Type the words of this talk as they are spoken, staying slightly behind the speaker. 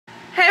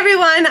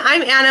everyone,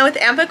 I'm Anna with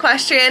Amp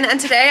Equestrian, and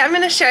today I'm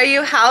going to show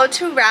you how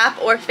to wrap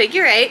or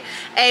figure eight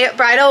a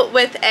bridle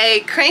with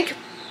a crank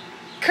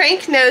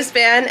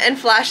noseband and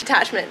flash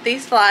attachment.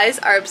 These flies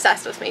are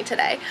obsessed with me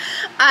today.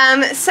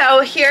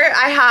 So here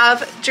I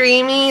have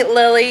Dreamy,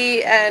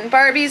 Lily, and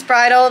Barbie's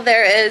bridle.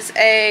 There is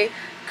a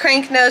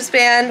crank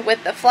noseband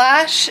with the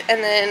flash,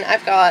 and then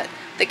I've got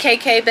the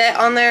KK bit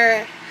on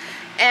there,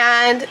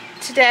 and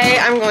today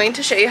I'm going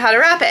to show you how to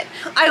wrap it.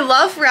 I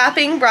love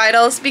wrapping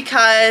bridles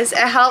because it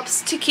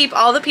helps to keep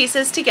all the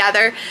pieces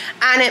together,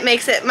 and it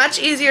makes it much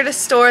easier to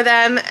store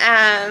them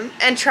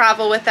and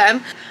travel with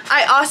them.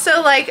 I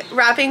also like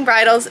wrapping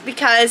bridles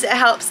because it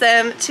helps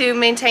them to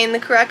maintain the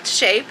correct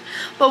shape.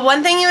 But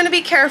one thing you want to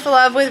be careful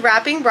of with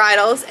wrapping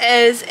bridles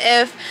is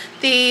if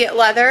the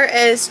leather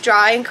is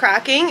dry and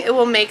cracking, it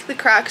will make the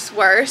cracks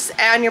worse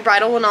and your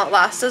bridle will not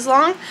last as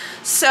long.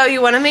 So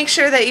you want to make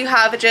sure that you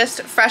have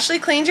just freshly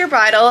cleaned your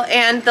bridle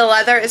and the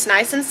leather is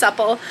nice and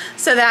supple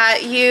so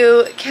that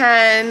you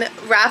can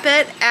wrap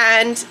it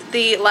and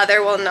the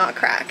leather will not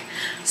crack.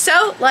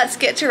 So let's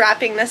get to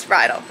wrapping this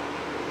bridle.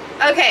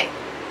 Okay.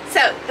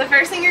 So the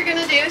first thing you're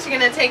going to do is you're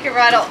going to take your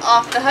bridle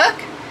off the hook.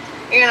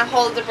 You're going to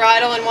hold the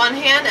bridle in one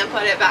hand and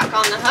put it back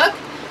on the hook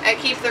and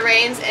keep the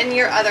reins in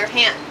your other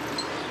hand.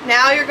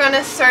 Now you're going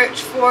to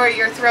search for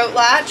your throat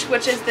latch,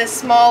 which is this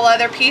small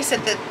leather piece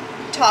at the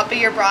top of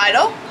your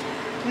bridle.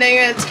 Now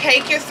you're going to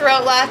take your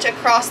throat latch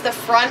across the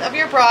front of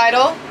your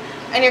bridle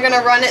and you're going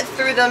to run it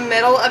through the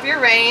middle of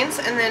your reins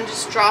and then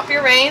just drop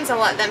your reins and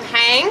let them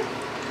hang.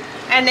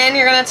 And then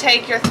you're going to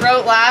take your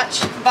throat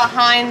latch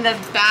behind the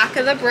back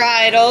of the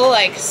bridle,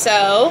 like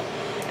so,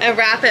 and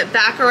wrap it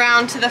back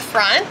around to the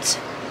front.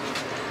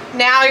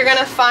 Now you're going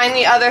to find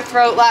the other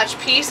throat latch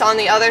piece on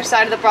the other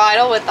side of the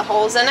bridle with the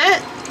holes in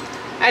it.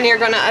 And you're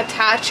going to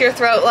attach your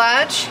throat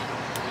latch,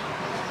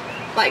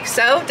 like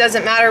so.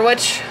 Doesn't matter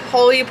which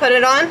hole you put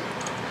it on.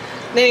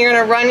 Then you're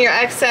going to run your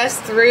excess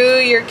through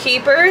your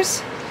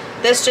keepers.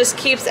 This just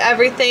keeps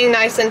everything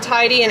nice and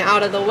tidy and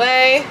out of the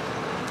way,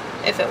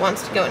 if it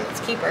wants to go in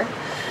its keeper.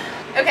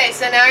 Okay,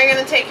 so now you're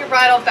going to take your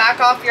bridle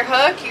back off your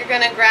hook. You're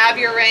going to grab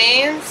your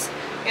reins.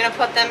 You're going to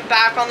put them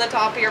back on the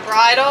top of your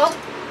bridle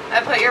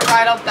and put your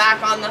bridle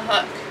back on the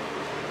hook.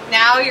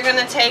 Now you're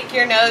going to take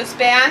your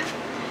noseband.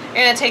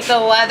 You're going to take the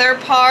leather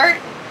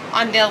part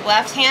on the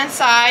left-hand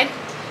side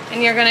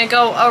and you're going to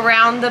go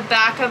around the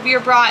back of your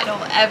bridle.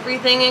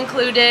 Everything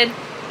included,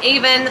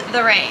 even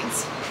the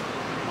reins.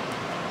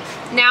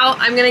 Now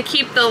I'm going to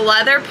keep the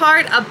leather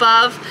part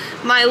above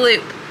my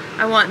loop.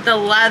 I want the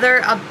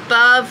leather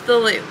above the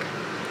loop.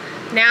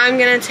 Now I'm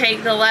going to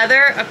take the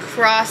leather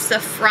across the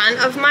front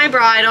of my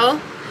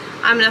bridle.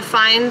 I'm going to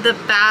find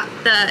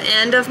the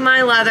end of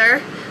my leather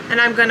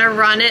and I'm going to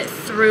run it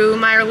through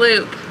my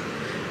loop.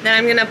 Then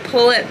I'm going to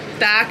pull it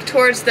back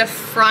towards the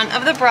front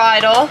of the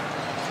bridle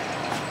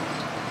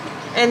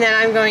and then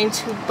I'm going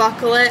to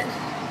buckle it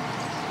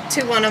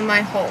to one of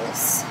my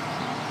holes.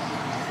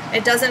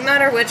 It doesn't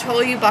matter which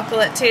hole you buckle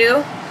it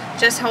to,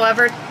 just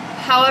however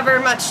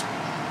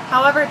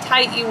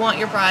tight you want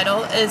your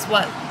bridle is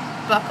what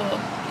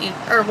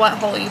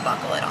hole you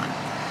buckle it on.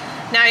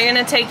 Now you're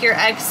going to take your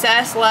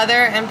excess leather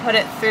and put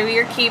it through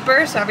your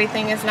keeper so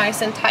everything is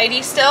nice and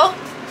tidy still.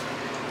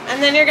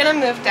 And then you're going to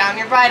move down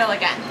your bridle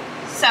again.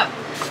 So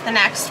the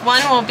next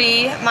one will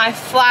be my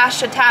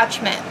flash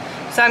attachment.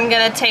 So I'm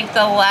going to take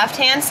the left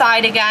hand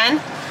side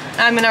again. And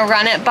I'm going to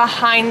run it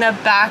behind the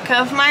back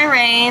of my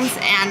reins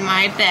and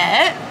my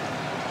bit.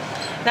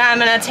 Now I'm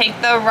going to take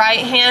the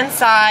right hand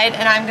side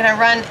and I'm going to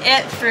run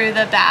it through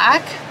the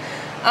back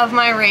of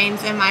my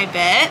reins and my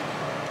bit.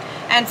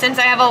 And since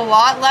I have a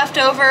lot left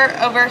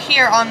over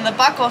here on the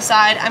buckle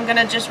side, I'm going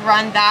to just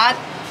run that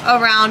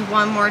around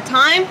one more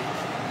time.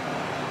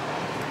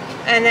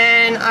 And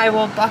then I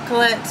will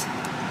buckle it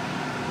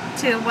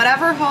to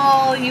whatever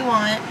hole you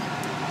want.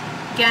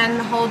 Again,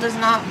 the hole does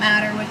not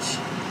matter which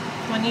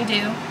one you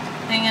do.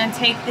 Then I'm going to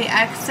take the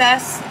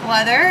excess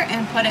leather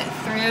and put it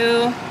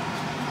through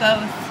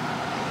both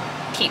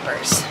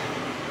keepers.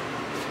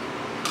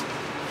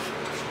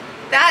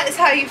 That is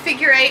how you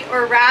figure eight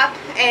or wrap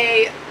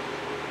a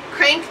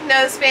crank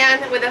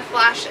noseband with a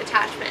flash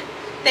attachment.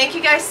 Thank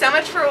you guys so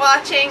much for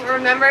watching.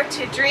 Remember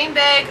to dream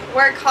big,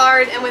 work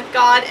hard, and with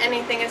God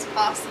anything is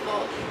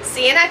possible.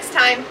 See you next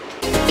time.